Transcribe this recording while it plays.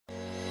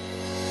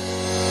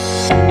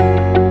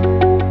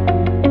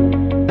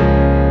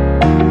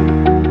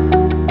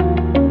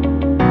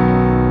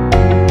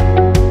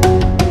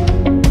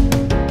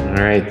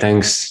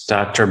Thanks,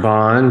 Dr.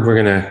 Bond.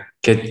 We're going to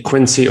get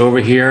Quincy over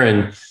here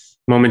and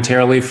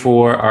momentarily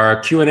for our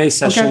Q&A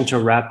session to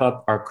wrap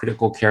up our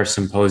critical care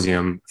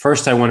symposium.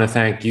 First, I want to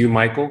thank you,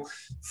 Michael,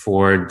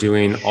 for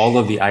doing all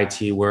of the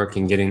IT work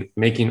and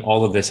making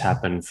all of this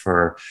happen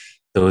for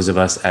those of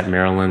us at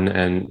Maryland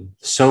and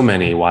so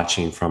many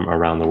watching from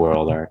around the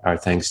world. Our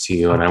thanks to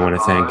you. And I want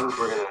to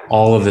thank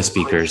all of the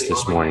speakers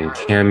this morning,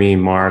 Cami,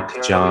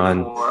 Mark,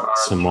 John,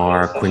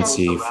 Semhar,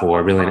 Quincy,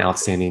 for really an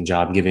outstanding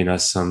job giving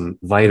us some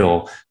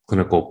vital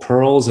clinical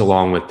pearls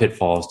along with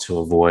pitfalls to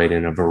avoid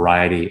in a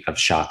variety of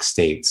shock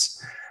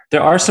states.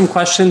 There are some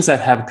questions that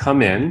have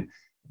come in.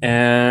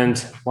 And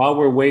while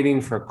we're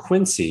waiting for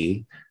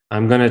Quincy,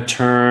 I'm going to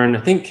turn,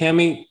 I think,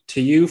 Cami,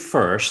 to you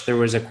first. There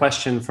was a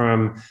question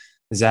from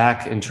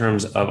Zach in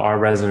terms of our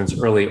residents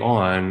early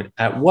on.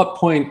 At what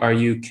point are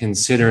you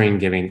considering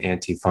giving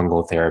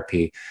antifungal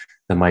therapy,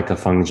 the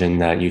micafungin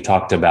that you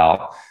talked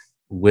about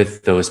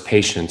with those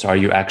patients? Are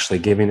you actually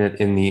giving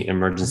it in the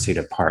emergency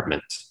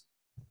department?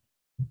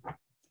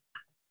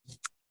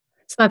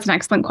 So that's an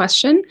excellent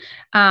question.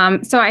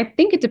 So I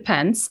think it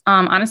depends.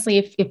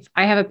 Honestly, if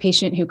I have a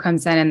patient who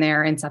comes in and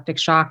they're in septic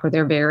shock or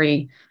they're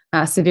very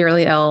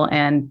severely ill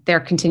and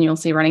they're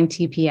continuously running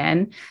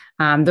TPN,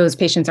 those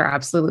patients are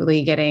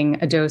absolutely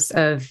getting a dose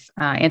of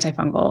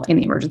antifungal in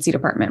the emergency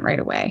department right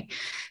away.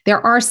 There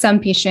are some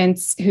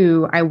patients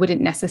who I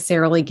wouldn't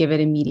necessarily give it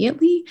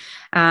immediately.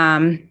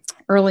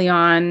 Early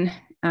on,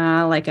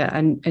 like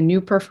a new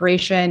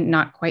perforation,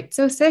 not quite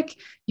so sick,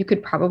 you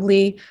could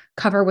probably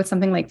cover with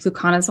something like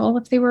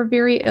fluconazole if they were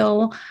very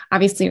ill.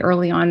 Obviously,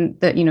 early on,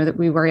 that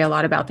we worry a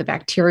lot about the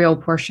bacterial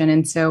portion,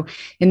 and so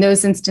in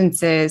those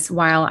instances,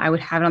 while I would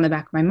have it on the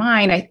back of my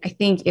mind, I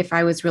think if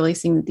I was really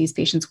seeing that these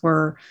patients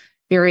were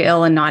very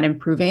ill and not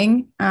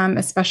improving,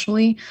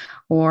 especially,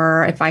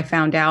 or if I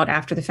found out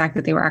after the fact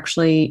that they were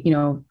actually,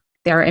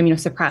 they're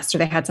immunosuppressed or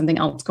they had something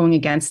else going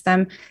against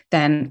them,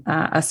 then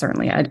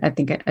certainly I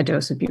think a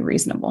dose would be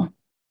reasonable.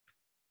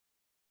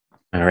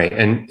 All right.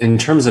 And in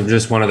terms of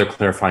just one other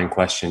clarifying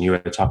question, you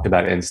had talked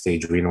about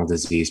end-stage renal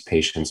disease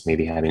patients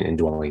maybe having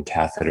indwelling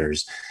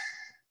catheters.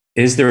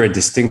 Is there a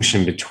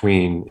distinction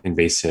between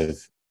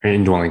invasive or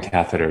indwelling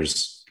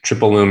catheters,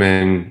 triple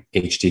lumen,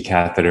 HD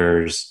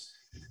catheters,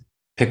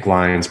 PICC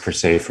lines per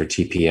se for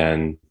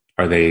TPN?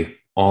 Are they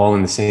all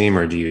in the same,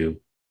 or do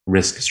you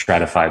risk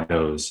stratify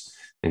those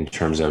in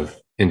terms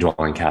of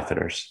indwelling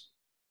catheters?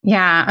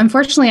 Yeah,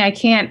 unfortunately, I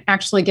can't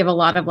actually give a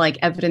lot of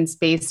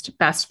evidence-based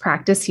best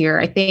practice here.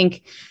 I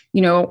think,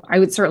 I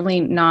would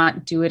certainly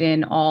not do it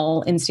in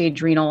all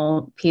end-stage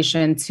renal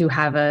patients who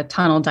have a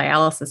tunnel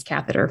dialysis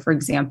catheter, for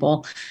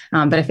example.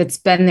 But if it's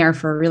been there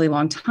for a really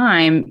long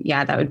time,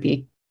 yeah, that would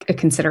be a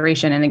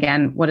consideration. And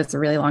again, what is a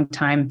really long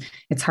time?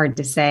 It's hard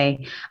to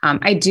say.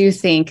 I do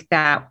think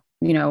that,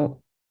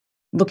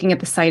 looking at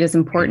the site is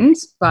important,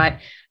 but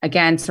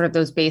again, sort of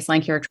those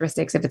baseline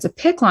characteristics. If it's a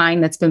PICC line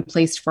that's been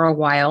placed for a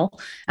while,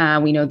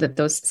 we know that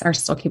those are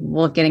still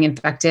capable of getting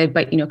infected,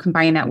 but,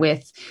 combine that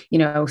with,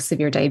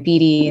 severe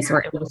diabetes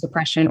or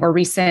immunosuppression or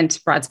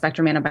recent broad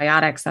spectrum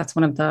antibiotics, that's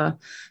one of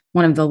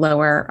the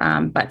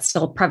lower, but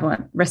still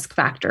prevalent risk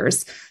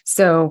factors.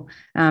 So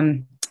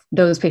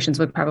those patients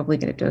would probably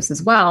get a dose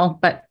as well,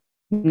 but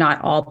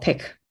not all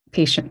PICC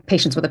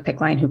patients with a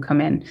PICC line who come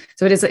in.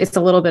 So it's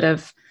a little bit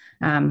of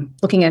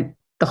looking at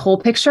the whole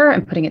picture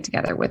and putting it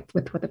together with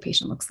what the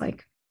patient looks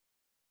like.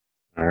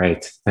 All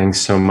right.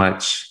 Thanks so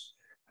much.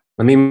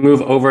 Let me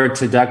move over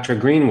to Dr.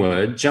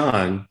 Greenwood.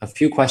 John, a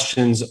few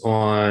questions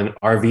on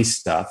RV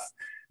stuff.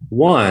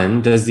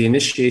 One, does the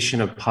initiation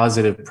of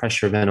positive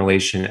pressure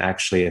ventilation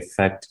actually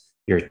affect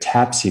your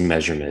TAPSE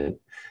measurement?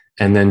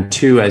 And then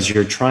two, as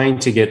you're trying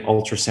to get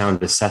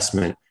ultrasound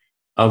assessment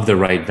of the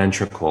right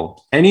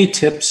ventricle, any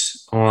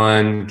tips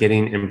on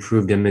getting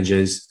improved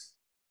images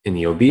in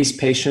the obese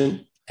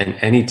patient? And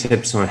any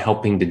tips on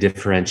helping to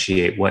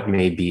differentiate what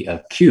may be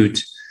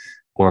acute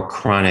or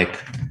chronic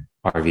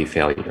RV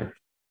failure?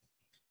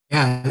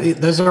 Yeah,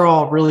 those are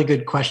all really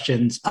good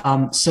questions.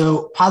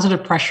 So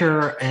positive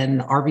pressure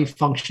and RV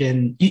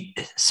function.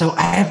 So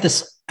I have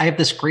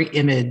this great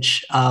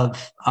image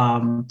of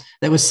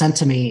that was sent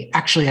to me.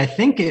 Actually, I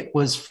think it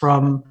was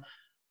from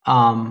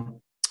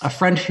a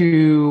friend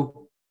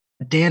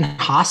Dan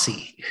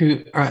Hasse,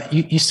 who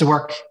used to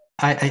work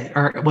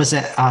or was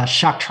at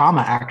Shock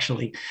Trauma,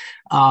 actually,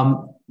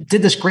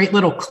 did this great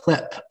little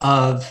clip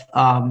of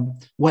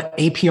what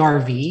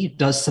APRV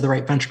does to the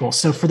right ventricle.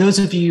 So for those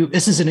of you,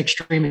 this is an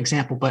extreme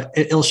example, but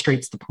it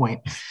illustrates the point.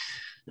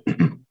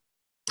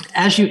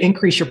 As you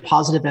increase your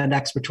positive end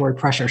expiratory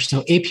pressure,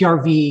 so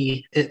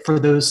APRV, for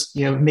those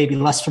maybe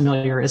less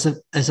familiar, is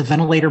a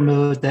ventilator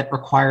mode that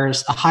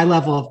requires a high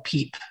level of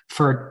PEEP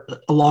for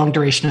a long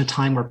duration of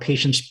time where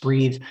patients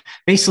breathe,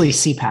 basically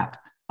CPAP,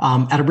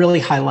 at a really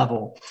high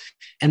level.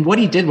 And what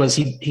he did was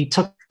he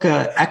took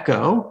an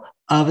echo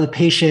of the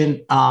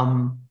patient,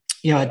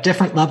 at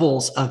different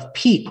levels of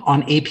PEEP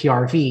on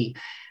APRV,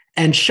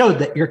 and showed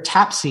that your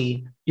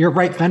TAPSE, your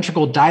right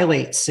ventricle,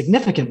 dilates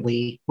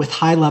significantly with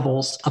high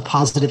levels of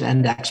positive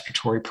end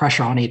expiratory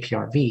pressure on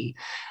APRV.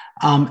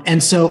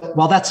 And so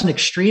while that's an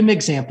extreme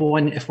example,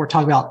 and if we're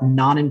talking about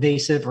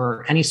non-invasive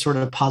or any sort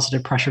of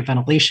positive pressure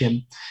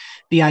ventilation,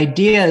 the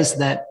idea is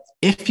that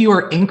if you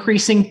are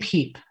increasing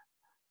PEEP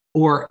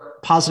or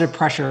positive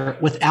pressure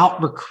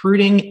without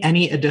recruiting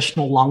any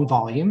additional lung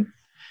volume,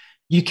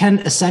 you can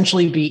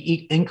essentially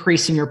be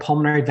increasing your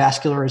pulmonary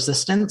vascular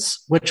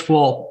resistance, which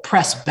will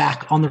press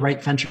back on the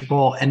right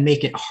ventricle and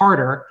make it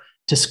harder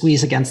to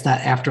squeeze against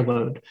that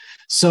afterload.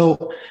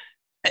 So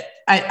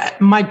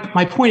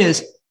my point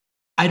is,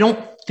 I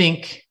don't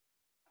think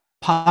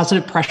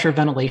positive pressure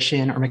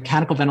ventilation or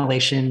mechanical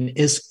ventilation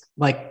is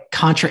like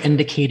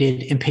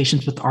contraindicated in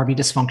patients with RV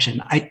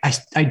dysfunction.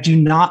 I do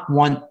not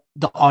want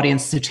the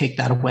audience to take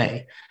that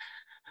away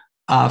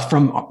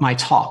from my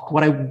talk.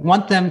 What I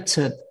want them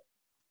to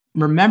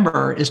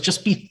remember is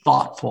just be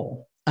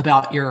thoughtful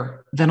about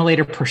your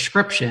ventilator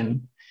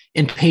prescription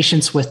in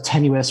patients with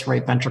tenuous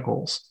right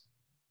ventricles.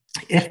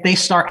 If they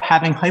start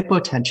having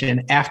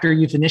hypotension after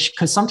you've initiated,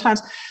 because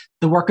sometimes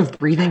the work of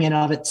breathing in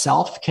and of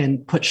itself can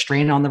put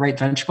strain on the right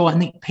ventricle,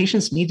 and the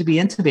patients need to be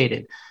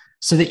intubated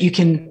so that you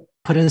can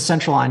put in a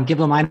central line, give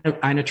them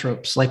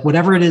inotropes, like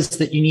whatever it is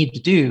that you need to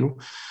do.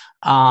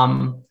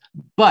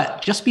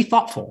 But just be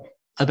thoughtful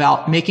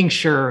about making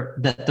sure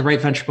that the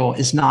right ventricle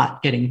is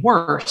not getting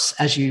worse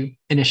as you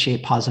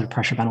initiate positive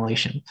pressure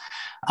ventilation.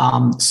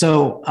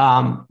 So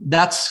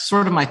that's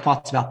sort of my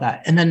thoughts about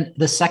that. And then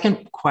the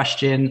second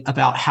question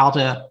about how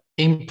to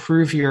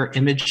improve your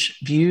image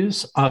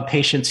views of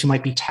patients who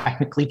might be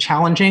technically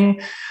challenging.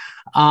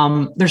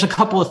 There's a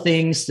couple of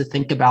things to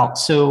think about.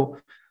 So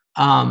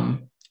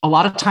a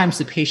lot of times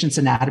the patient's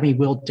anatomy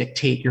will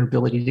dictate your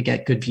ability to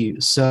get good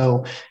views.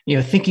 So,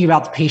 thinking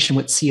about the patient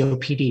with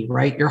COPD,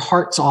 right? Your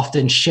heart's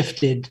often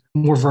shifted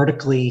more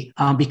vertically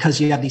because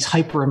you have these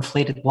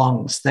hyperinflated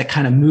lungs that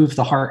kind of move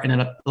the heart in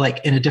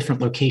a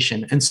different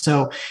location. And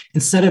so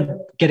instead of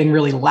getting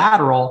really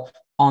lateral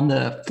on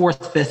the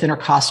fourth, fifth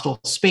intercostal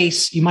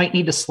space, you might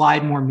need to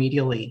slide more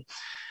medially.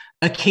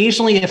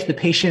 Occasionally, if the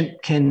patient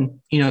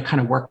can,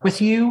 kind of work with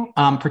you,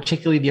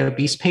 particularly the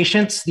obese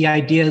patients, the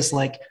idea is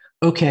like,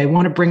 okay, I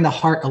want to bring the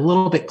heart a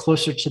little bit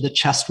closer to the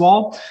chest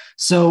wall.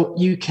 So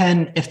you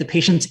can, if the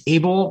patient's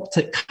able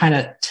to kind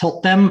of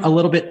tilt them a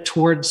little bit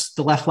towards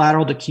the left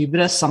lateral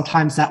decubitus,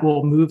 sometimes that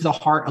will move the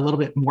heart a little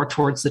bit more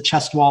towards the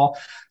chest wall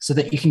so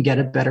that you can get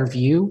a better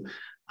view.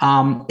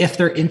 If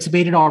they're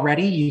intubated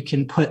already, you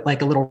can put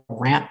like a little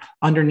ramp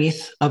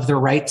underneath of their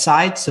right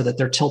side so that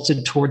they're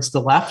tilted towards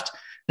the left.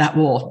 That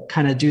will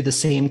kind of do the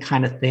same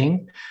kind of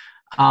thing.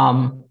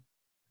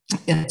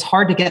 It's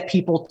hard to get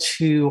people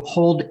to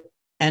hold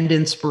end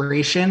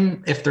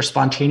inspiration if they're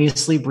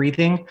spontaneously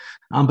breathing,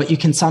 but you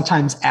can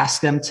sometimes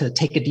ask them to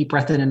take a deep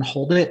breath in and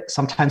hold it.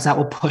 Sometimes that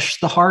will push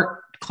the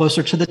heart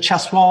closer to the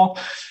chest wall.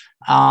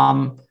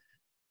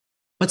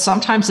 But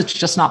sometimes it's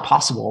just not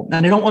possible.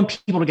 And I don't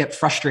want people to get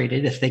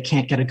frustrated if they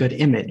can't get a good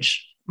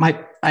image.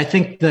 I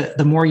think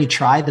the more you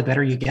try, the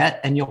better you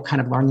get, and you'll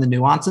kind of learn the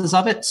nuances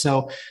of it.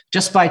 So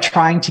just by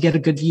trying to get a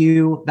good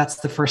view,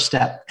 that's the first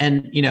step.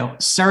 And,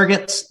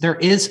 surrogates, there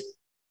is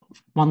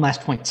one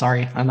last point.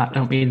 Sorry, I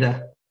don't mean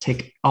to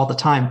take all the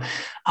time.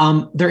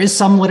 There is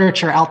some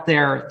literature out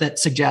there that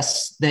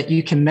suggests that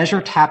you can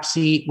measure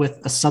TAPSE with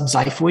a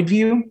subxiphoid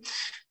view.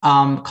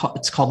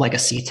 It's called like a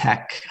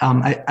CTEC.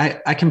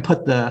 I can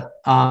put the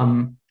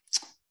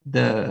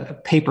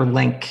paper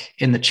link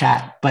in the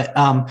chat, but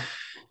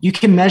you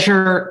can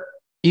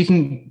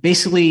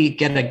basically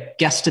get a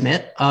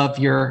guesstimate of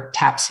your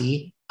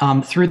TAPSE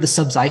through the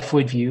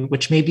subxiphoid view,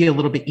 which may be a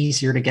little bit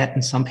easier to get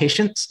in some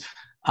patients.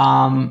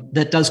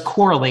 That does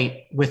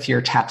correlate with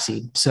your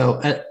TAPSE.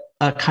 So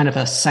a kind of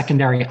a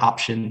secondary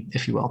option,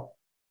 if you will.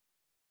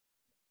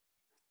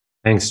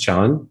 Thanks,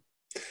 John.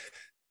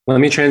 Let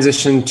me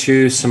transition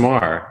to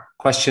Semhar.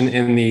 Question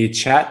in the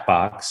chat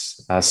box.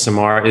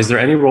 Semhar, is there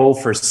any role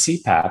for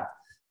CPAP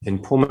in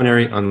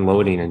pulmonary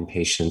unloading in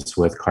patients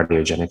with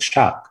cardiogenic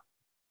shock?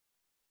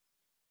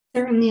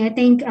 Certainly, I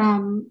think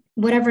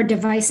whatever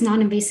device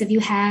non-invasive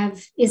you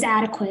have is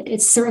adequate.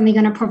 It's certainly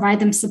going to provide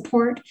them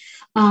support.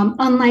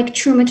 Unlike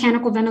true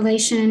mechanical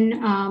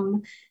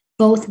ventilation,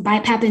 both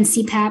BiPAP and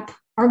CPAP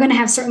are going to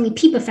have certainly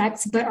PEEP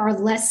effects, but are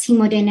less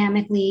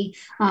hemodynamically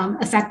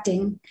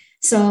affecting.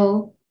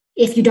 So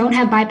if you don't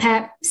have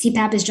BiPAP,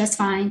 CPAP is just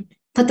fine.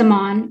 Put them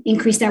on,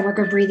 increase that work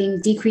of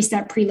breathing, decrease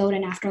that preload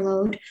and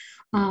afterload,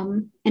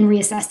 and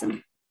reassess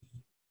them.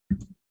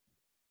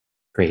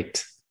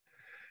 Great.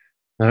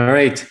 All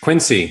right,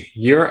 Quincy,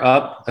 you're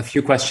up. A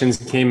few questions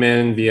came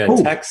in via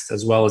text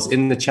as well as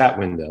in the chat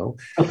window.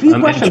 A few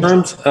questions. In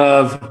terms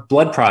of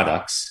blood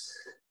products,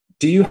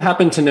 do you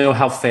happen to know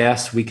how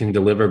fast we can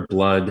deliver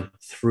blood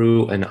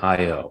through an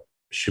IO?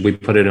 Should we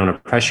put it on a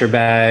pressure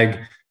bag?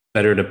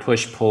 Better to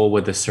push-pull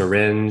with a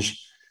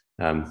syringe?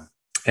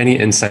 Any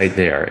insight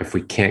there if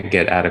we can't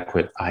get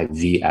adequate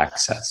IV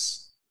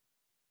access?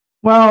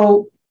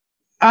 Well,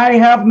 I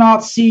have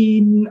not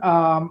seen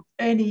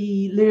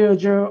any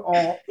literature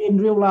or in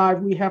real life,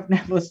 we have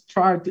never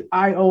tried to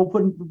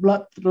put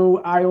blood through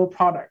IO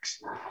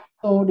products.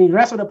 So the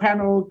rest of the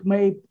panel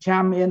may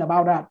chime in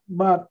about that,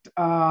 but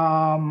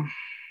a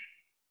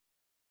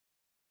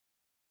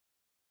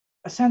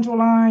central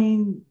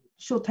line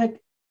should take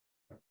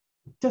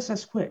just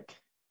as quick.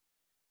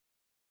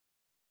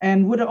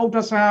 And with the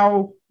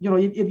ultrasound,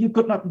 if you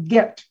could not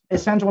get a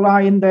central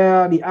line in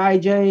there, the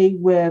IJ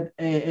with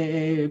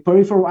a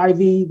peripheral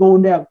IV, go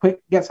in there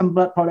quick, get some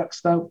blood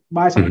products,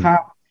 buy some time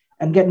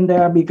and get in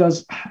there,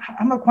 because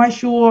I'm not quite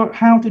sure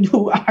how to do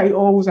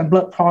IOs and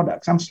blood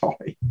products. I'm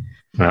sorry.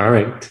 All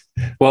right.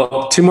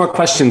 Well, two more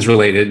questions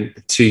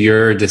related to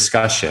your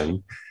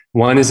discussion.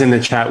 One is in the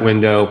chat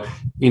window.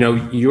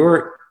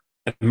 Your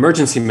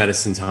emergency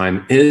medicine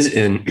time is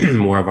in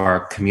more of our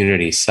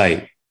community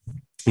site.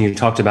 You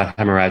talked about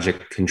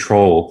hemorrhagic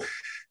control.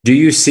 Do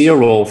you see a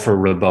role for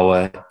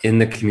Reboa in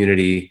the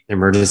community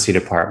emergency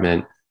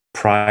department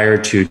prior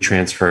to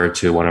transfer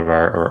to one of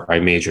our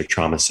major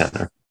trauma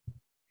center?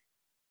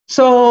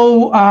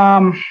 So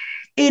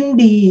in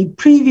the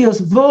previous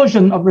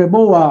version of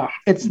Reboa,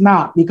 it's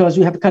not, because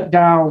you have to cut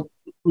down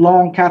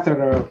long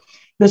catheter.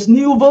 This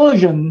new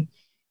version,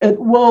 it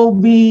will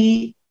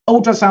be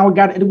ultrasound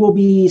guided. It will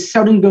be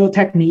Seldinger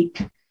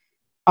technique,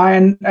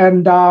 and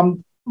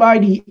by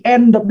the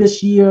end of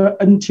this year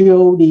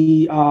until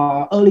the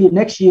early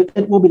next year,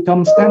 it will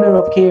become standard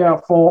of care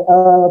for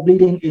all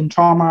bleeding in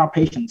trauma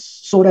patients.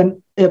 So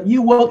then if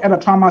you work at a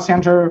trauma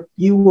center,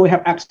 you will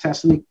have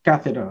access to the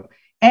catheter.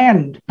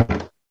 And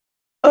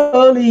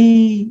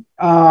early,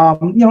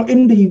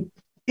 in the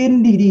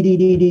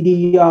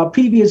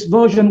previous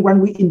version, when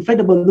we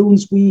inflated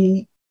balloons,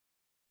 we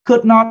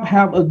could not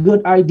have a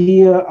good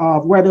idea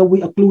of whether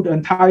we occlude the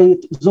entire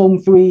zone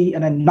 3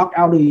 and then knock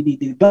out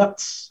the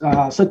guts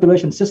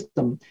circulation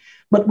system.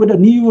 But with the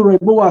new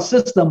Reboa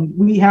system,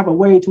 we have a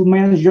way to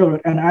measure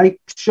it. And I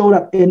showed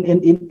that in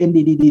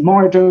the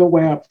monitor,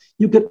 where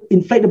you could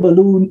inflate the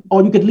balloon,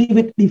 or you could leave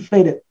it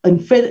deflated,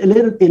 inflate it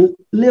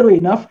little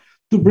enough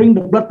to bring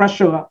the blood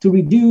pressure up, to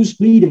reduce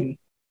bleeding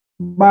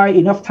by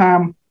enough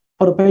time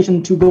for the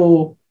patient to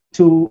go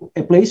to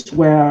a place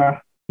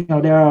where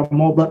there are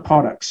more blood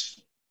products.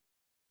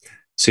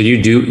 So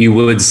you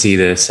would see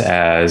this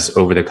as,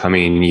 over the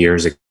coming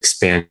years,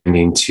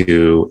 expanding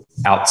to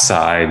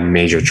outside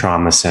major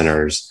trauma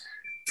centers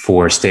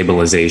for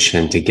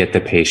stabilization to get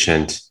the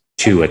patient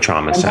to a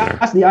trauma center.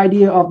 That's the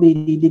idea of the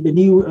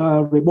new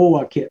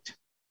Reboa kit.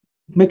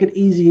 Make it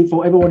easy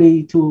for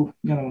everybody to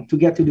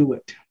get to do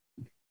it.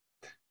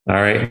 All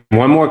right.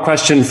 One more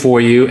question for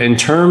you. In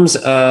terms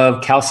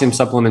of calcium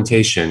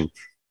supplementation,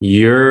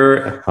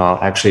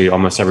 actually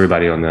almost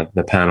everybody on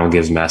the panel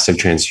gives massive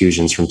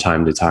transfusions from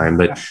time to time,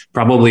 but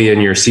probably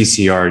in your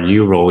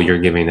CCRU role, you're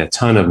giving a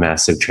ton of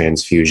massive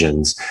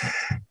transfusions.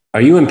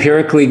 Are you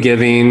empirically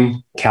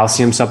giving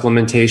calcium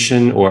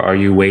supplementation, or are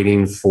you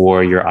waiting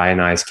for your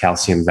ionized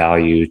calcium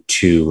value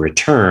to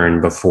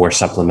return before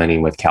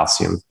supplementing with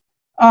calcium?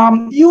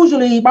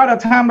 Usually by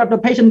the time that the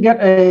patient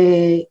get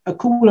a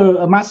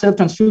massive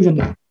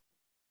transfusion,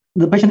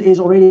 the patient is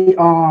already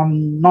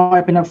on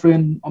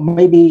norepinephrine or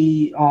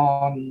maybe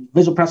on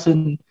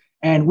vasopressin,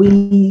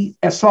 and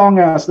as long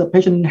as the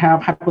patient have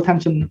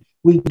hypotension,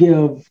 we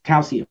give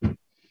calcium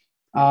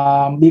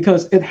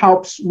because it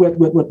helps with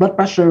blood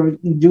pressure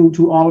due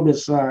to all of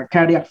this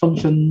cardiac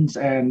functions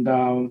and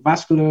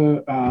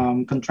vascular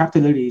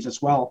contractilities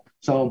as well.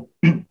 So,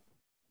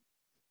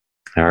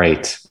 all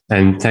right,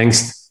 and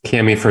thanks,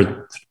 Cami,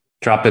 for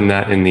dropping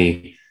that in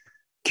the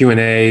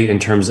Q&A in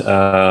terms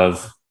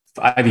of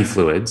IV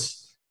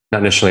fluids,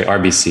 not necessarily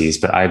RBCs,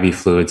 but IV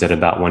fluids at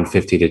about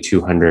 150 to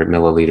 200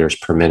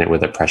 milliliters per minute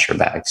with a pressure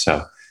bag.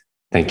 So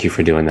thank you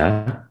for doing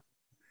that.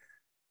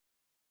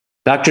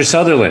 Dr.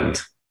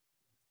 Sutherland,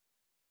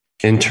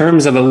 in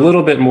terms of a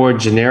little bit more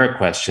generic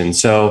question.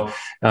 So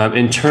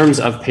in terms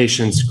of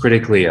patients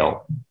critically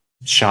ill,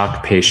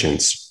 shock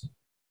patients,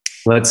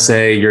 let's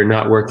say you're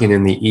not working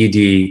in the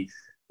ED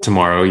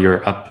tomorrow,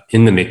 you're up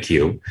in the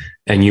MICU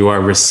and you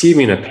are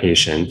receiving a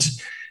patient.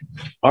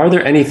 Are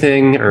there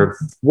anything, or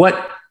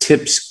what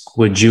tips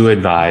would you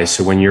advise?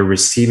 So when you're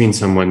receiving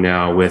someone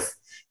now with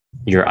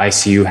your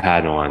ICU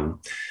hat on,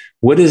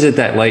 what is it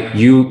that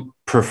you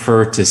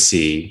prefer to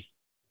see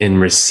in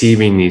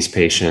receiving these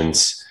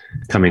patients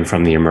coming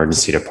from the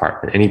emergency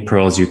department? Any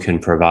pearls you can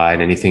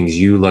provide, any things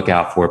you look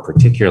out for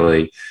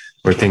particularly,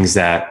 or things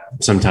that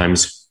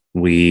sometimes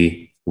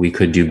we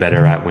could do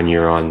better at when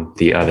you're on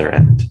the other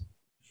end?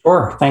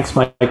 Sure. Thanks,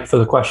 Mike, for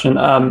the question.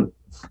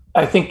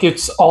 I think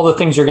it's all the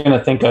things you're going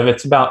to think of.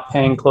 It's about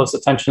paying close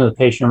attention to the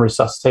patient and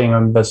resuscitating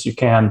them as best you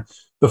can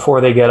before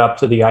they get up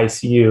to the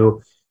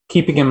ICU.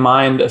 Keeping in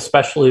mind,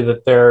 especially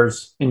that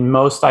there's, in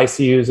most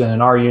ICUs and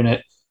in our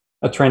unit,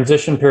 a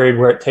transition period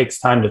where it takes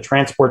time to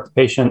transport the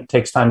patient,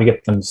 takes time to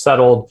get them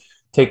settled,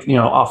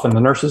 often the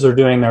nurses are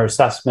doing their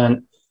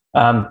assessment,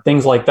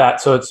 things like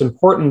that. So it's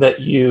important that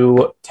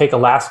you take a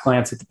last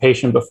glance at the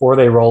patient before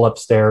they roll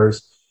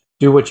upstairs,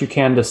 do what you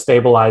can to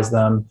stabilize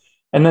them.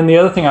 And then the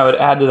other thing I would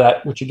add to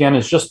that, which again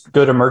is just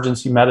good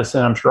emergency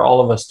medicine, I'm sure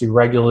all of us do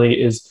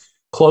regularly, is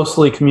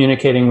closely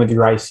communicating with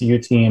your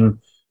ICU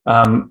team.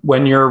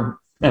 When you're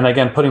And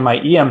again, putting my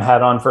EM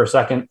hat on for a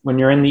second, when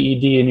you're in the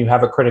ED and you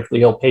have a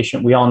critically ill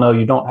patient, we all know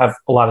you don't have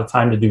a lot of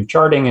time to do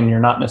charting, and you're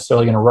not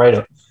necessarily going to write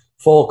a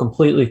full,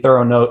 completely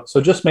thorough note. So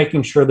just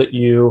making sure that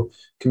you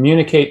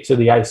communicate to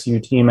the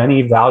ICU team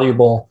any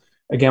valuable,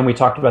 again, we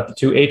talked about the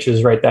 2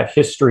 H's, right? That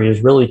history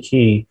is really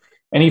key.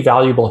 Any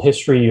valuable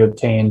history you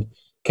obtained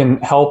can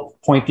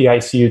help point the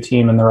ICU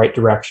team in the right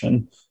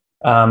direction.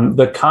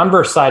 The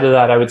converse side of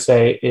that, I would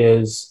say,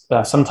 is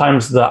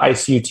sometimes the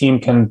ICU team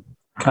can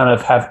kind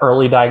of have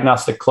early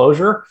diagnostic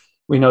closure.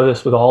 We know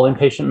this with all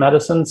inpatient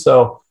medicine.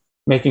 So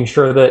making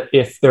sure that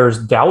if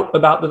there's doubt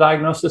about the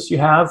diagnosis you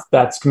have,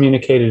 that's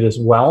communicated as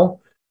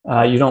well.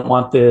 You don't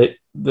want the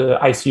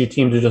ICU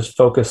team to just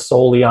focus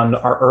solely on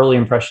our early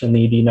impression in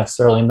the ED,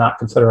 necessarily not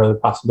consider other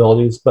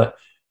possibilities. But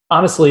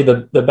honestly,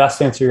 the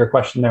best answer to your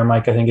question there,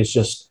 Mike, I think is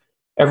just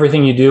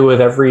everything you do with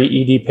every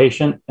ED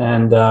patient.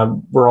 And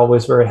we're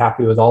always very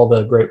happy with all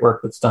the great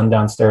work that's done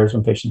downstairs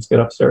when patients get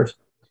upstairs.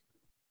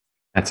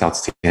 That's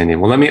outstanding.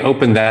 Well, let me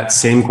open that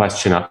same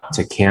question up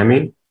to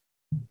Cammie,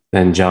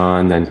 then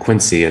John, then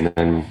Quincy, and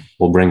then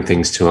we'll bring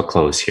things to a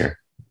close here.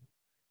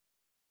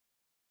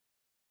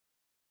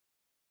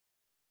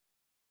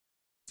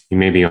 You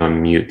may be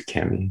on mute,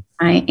 Cammie.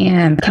 I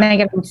am. Can I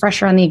get a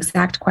refresher on the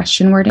exact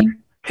question wording?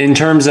 In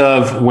terms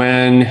of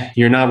when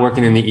you're not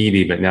working in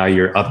the ED, but now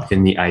you're up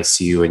in the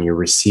ICU and you're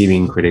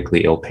receiving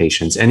critically ill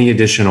patients, any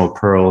additional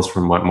pearls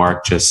from what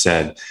Mark just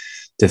said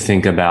to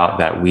think about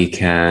that we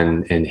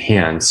can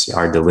enhance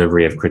our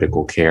delivery of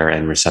critical care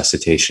and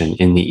resuscitation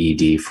in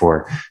the ED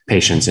for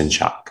patients in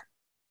shock?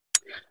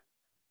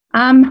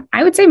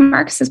 I would say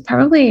Mark's is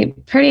probably a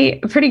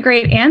pretty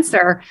great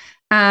answer.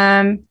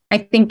 I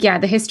think, yeah,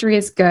 the history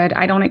is good.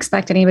 I don't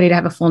expect anybody to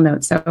have a full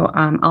note. So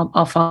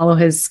I'll follow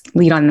his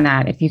lead on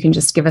that. If you can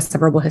just give us a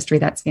verbal history,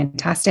 that's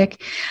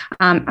fantastic.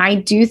 I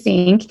do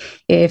think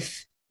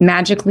if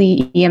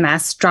magically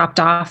EMS dropped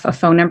off a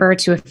phone number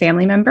to a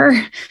family member,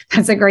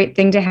 that's a great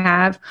thing to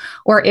have.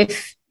 Or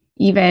if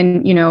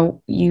even,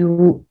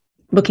 you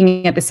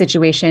looking at the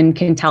situation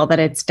can tell that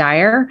it's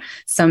dire,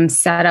 some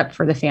setup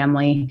for the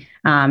family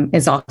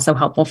is also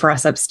helpful for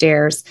us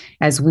upstairs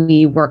as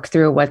we work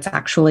through what's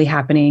actually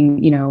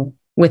happening,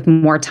 with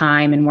more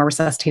time and more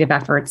resuscitative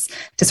efforts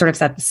to sort of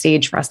set the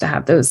stage for us to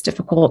have those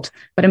difficult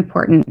but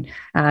important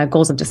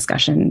goals of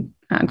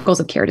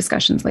care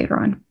discussions later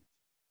on.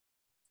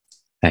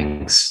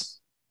 Thanks.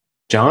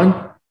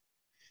 John?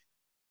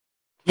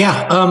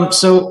 Yeah,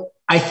 so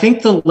I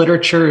think the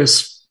literature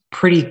is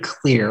pretty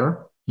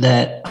clear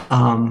that,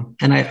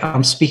 and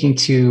I'm speaking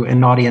to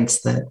an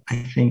audience that I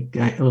think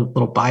I'm a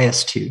little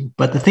biased to,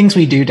 but the things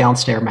we do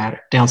downstairs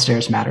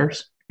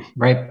matters,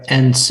 right?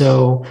 And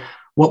so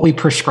what we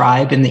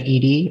prescribe in the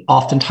ED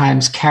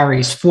oftentimes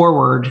carries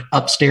forward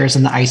upstairs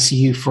in the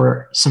ICU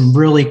for some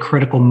really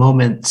critical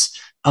moments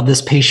of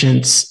this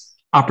patient's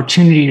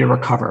opportunity to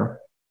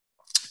recover.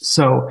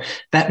 So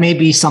that may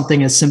be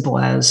something as simple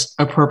as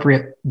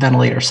appropriate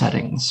ventilator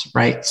settings,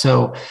 right?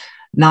 So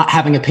not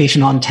having a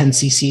patient on 10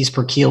 cc's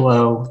per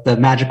kilo, the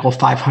magical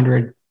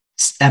 500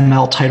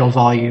 ml tidal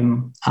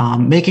volume,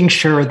 making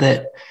sure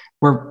that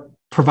we're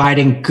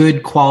providing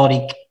good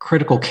quality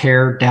critical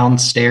care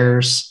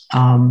downstairs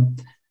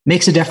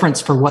makes a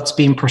difference for what's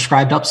being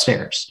prescribed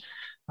upstairs.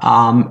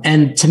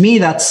 And to me,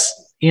 that's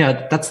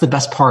the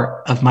best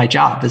part of my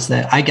job, is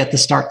that I get to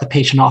start the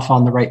patient off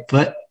on the right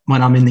foot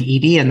when I'm in the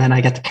ED, and then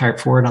I get to carry it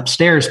forward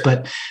upstairs.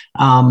 But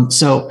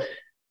so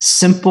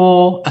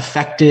simple,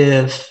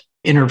 effective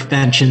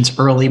interventions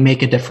early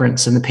make a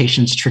difference in the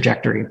patient's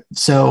trajectory.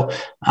 So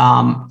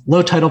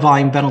low tidal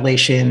volume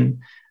ventilation,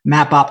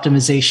 MAP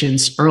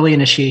optimizations, early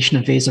initiation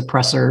of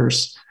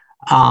vasopressors,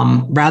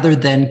 rather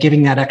than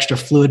giving that extra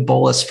fluid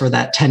bolus for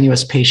that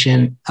tenuous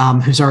patient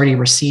who's already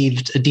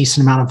received a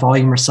decent amount of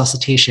volume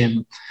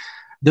resuscitation.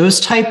 Those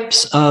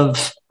types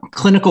of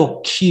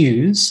clinical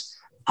cues,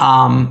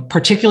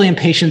 particularly in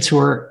patients who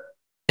are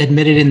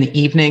admitted in the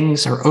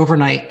evenings or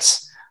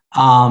overnights,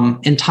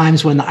 in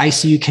times when the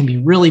ICU can be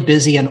really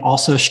busy and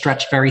also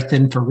stretched very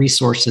thin for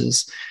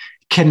resources,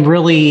 can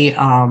really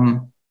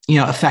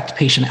affect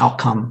patient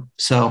outcome.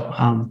 So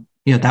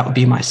that would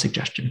be my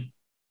suggestion.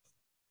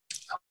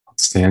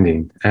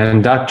 Outstanding.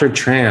 And Dr.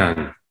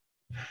 Tran,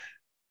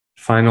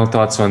 final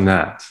thoughts on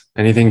that?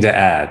 Anything to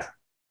add?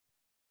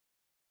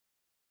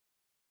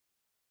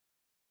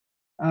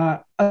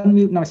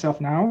 Unmute myself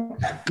now.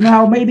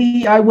 Now,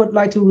 maybe I would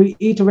like to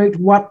reiterate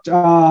what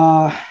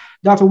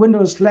Dr.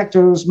 Windows'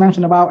 lectures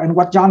mentioned about and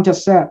what John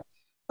just said.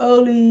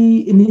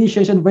 Early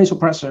initiation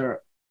vasopressor.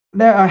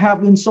 There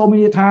have been so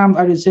many times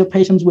I receive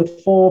patients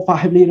with 4 or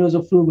 5 liters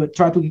of fluid,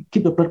 try to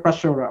keep the blood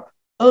pressure up.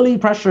 Early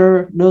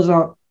pressure does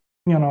not,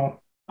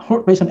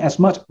 hurt patient as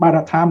much by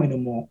that time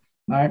anymore,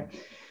 right?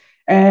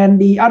 And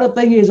the other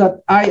thing is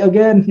that I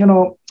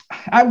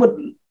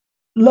would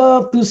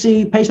love to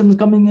see patients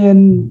coming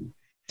in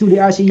to the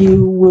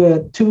ICU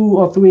with 2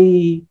 or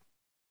 3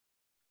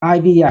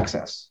 IV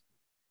access,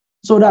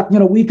 so that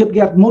we could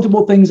get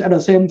multiple things at the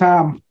same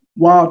time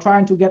while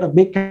trying to get a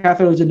big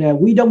catheters in there.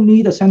 We don't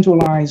need a central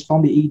lines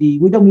from the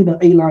ED. We don't need an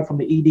A line from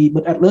the ED,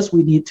 but at least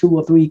we need 2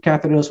 or 3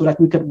 catheters so that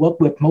we could work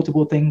with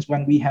multiple things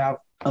when we have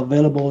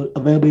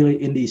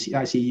availability in the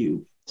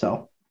ICU.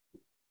 So.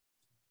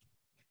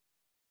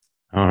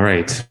 All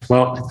right.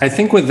 Well, I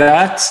think with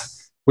that,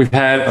 we've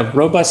had a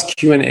robust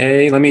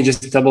Q&A. Let me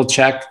just double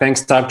check.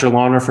 Thanks, Dr.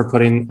 Launer, for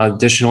putting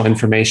additional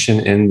information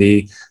in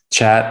the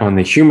chat on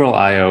the humeral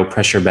IO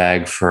pressure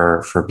bag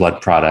for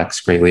blood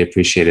products. Greatly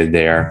appreciated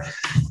there.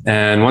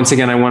 And once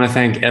again, I want to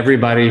thank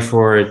everybody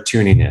for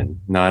tuning in,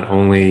 not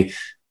only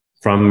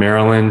from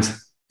Maryland,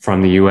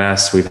 from the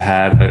US. We've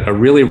had a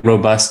really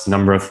robust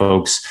number of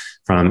folks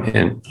from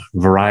a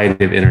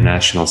variety of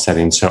international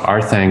settings. So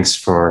our thanks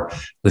for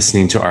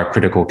listening to our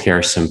Critical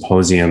Care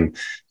Symposium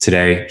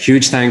today.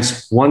 Huge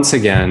thanks once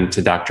again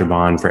to Dr.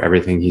 Bond for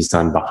everything he's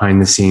done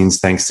behind the scenes.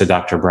 Thanks to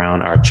Dr.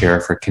 Brown, our chair,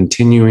 for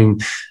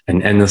continuing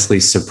and endlessly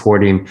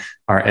supporting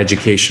our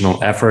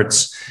educational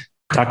efforts.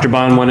 Dr.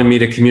 Bond wanted me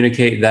to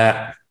communicate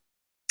that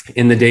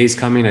in the days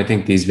coming, I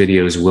think these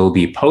videos will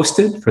be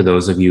posted for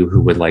those of you who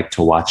would like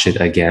to watch it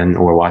again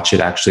or watch it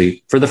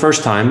actually for the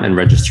first time and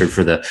registered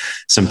for the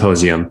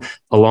symposium,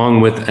 along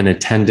with an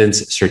attendance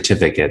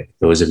certificate.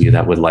 Those of you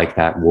that would like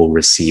that will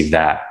receive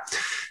that.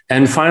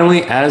 And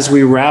finally, as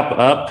we wrap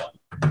up,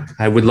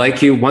 I would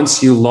like you,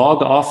 once you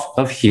log off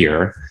of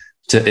here,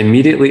 to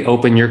immediately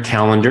open your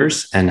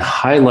calendars and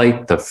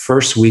highlight the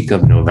first week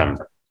of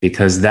November,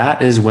 because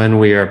that is when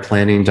we are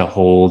planning to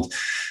hold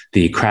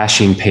the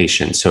crashing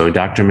patient. So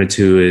Dr.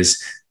 Matu is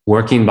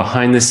working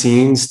behind the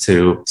scenes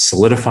to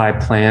solidify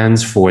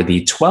plans for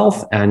the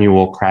 12th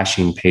annual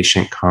Crashing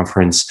Patient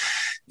Conference.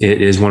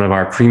 It is one of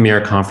our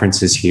premier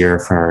conferences here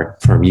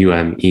from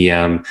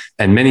UMEM,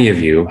 and many of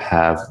you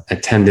have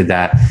attended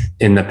that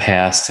in the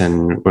past,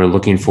 and we're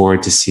looking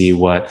forward to see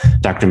what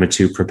Dr.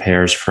 Matu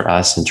prepares for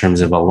us in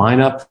terms of a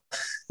lineup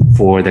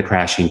for the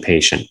crashing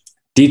patient.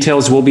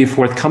 Details will be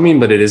forthcoming,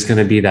 but it is going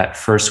to be that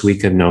first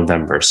week of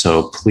November.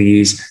 So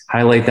please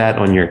highlight that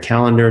on your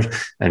calendar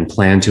and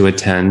plan to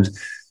attend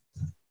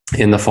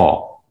in the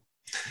fall.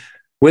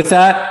 With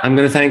that, I'm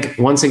going to thank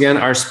once again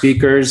our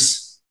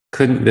speakers.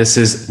 This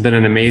has been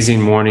an amazing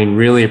morning.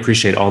 Really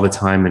appreciate all the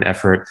time and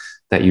effort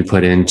that you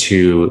put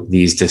into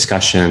these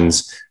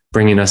discussions,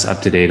 bringing us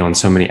up to date on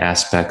so many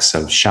aspects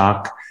of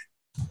shock.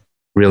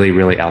 Really,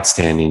 really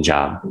outstanding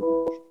job.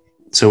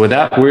 So with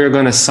that, we're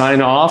going to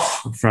sign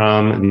off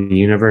from the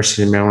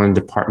University of Maryland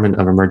Department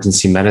of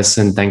Emergency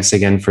Medicine. Thanks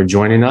again for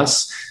joining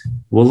us.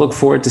 We'll look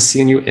forward to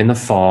seeing you in the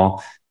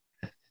fall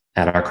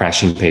at our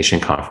Crashing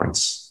Patient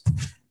Conference.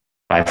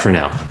 Bye for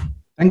now.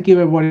 Thank you,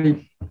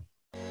 everybody.